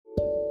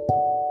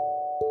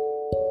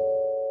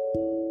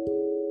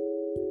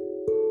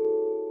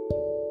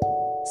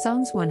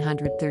Psalms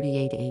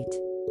 138:8.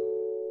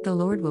 The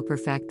Lord will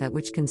perfect that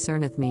which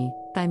concerneth me,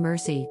 thy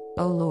mercy,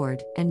 O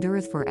Lord,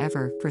 endureth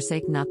forever,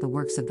 forsake not the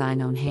works of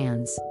thine own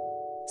hands.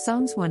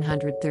 Psalms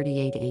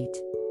 138:8.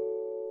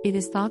 It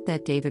is thought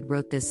that David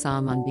wrote this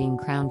psalm on being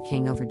crowned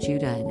king over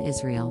Judah and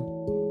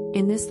Israel.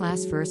 In this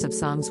last verse of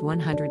Psalms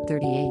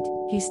 138,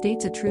 he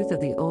states a truth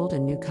of the Old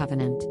and New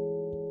Covenant.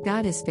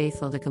 God is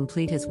faithful to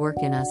complete his work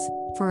in us,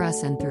 for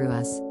us and through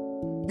us.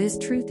 This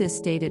truth is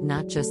stated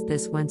not just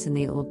this once in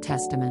the Old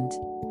Testament,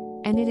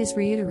 and it is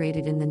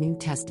reiterated in the New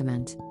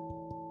Testament.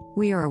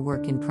 We are a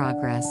work in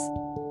progress.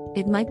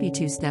 It might be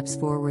 2 steps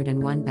forward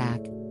and 1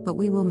 back, but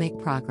we will make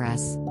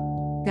progress.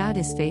 God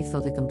is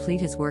faithful to complete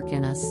his work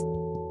in us.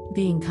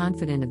 Being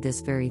confident of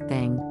this very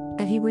thing,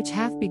 that he which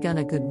hath begun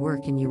a good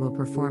work in you will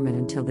perform it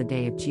until the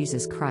day of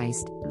Jesus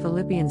Christ.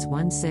 Philippians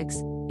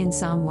 1:6. In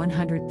Psalm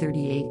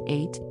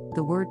 138:8,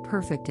 the word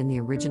perfect in the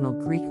original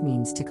Greek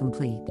means to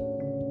complete.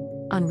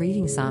 On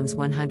reading Psalms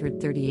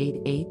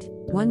 138:8,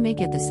 one may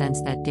get the sense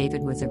that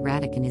David was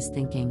erratic in his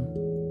thinking.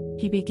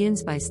 He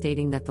begins by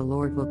stating that the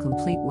Lord will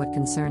complete what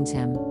concerns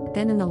him,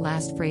 then in the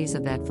last phrase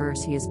of that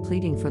verse he is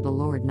pleading for the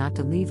Lord not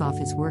to leave off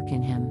his work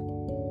in him.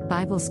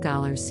 Bible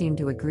scholars seem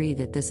to agree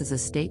that this is a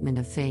statement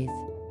of faith.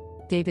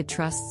 David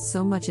trusts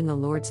so much in the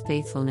Lord's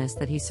faithfulness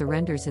that he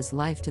surrenders his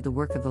life to the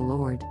work of the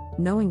Lord,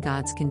 knowing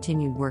God's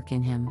continued work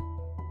in him.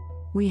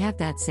 We have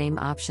that same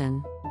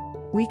option.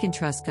 We can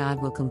trust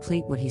God will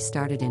complete what he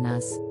started in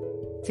us.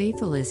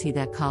 Faithful is he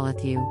that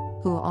calleth you,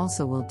 who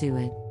also will do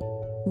it.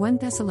 1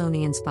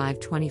 Thessalonians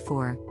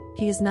 5:24,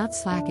 he is not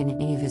slack in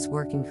any of his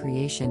work in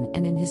creation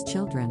and in his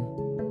children.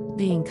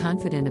 Being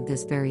confident of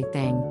this very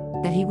thing,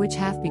 that he which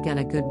hath begun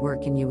a good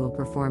work in you will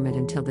perform it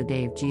until the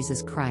day of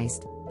Jesus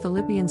Christ.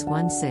 Philippians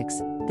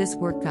 1:6, this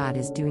work God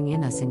is doing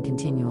in us in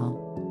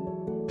continual.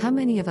 How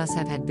many of us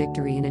have had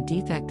victory in a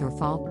defect or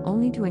fault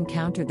only to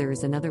encounter there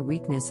is another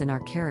weakness in our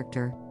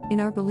character, in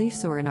our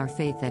beliefs or in our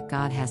faith that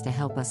God has to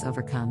help us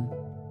overcome?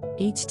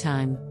 Each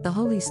time, the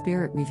Holy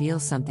Spirit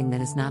reveals something that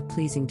is not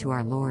pleasing to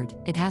our Lord,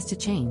 it has to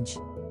change.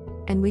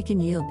 And we can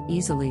yield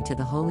easily to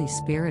the Holy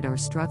Spirit or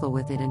struggle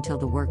with it until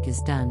the work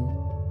is done.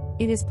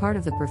 It is part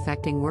of the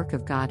perfecting work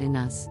of God in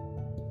us.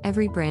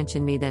 Every branch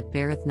in me that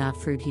beareth not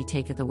fruit he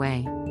taketh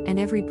away, and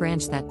every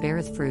branch that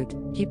beareth fruit,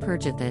 he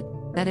purgeth it,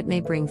 that it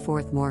may bring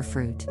forth more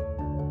fruit.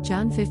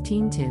 John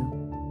 15:2.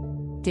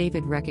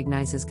 David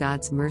recognizes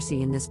God's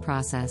mercy in this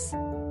process.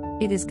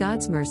 It is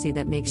God's mercy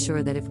that makes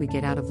sure that if we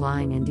get out of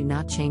line and do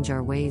not change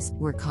our ways,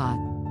 we're caught.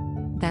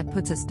 That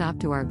puts a stop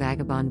to our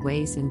vagabond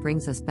ways and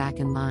brings us back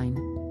in line.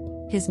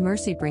 His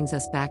mercy brings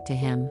us back to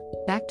him,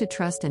 back to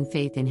trust and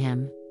faith in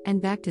him,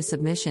 and back to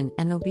submission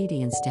and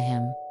obedience to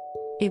him.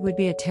 It would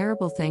be a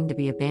terrible thing to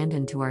be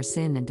abandoned to our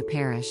sin and to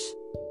perish.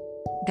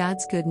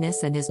 God's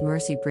goodness and his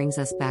mercy brings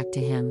us back to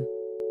him.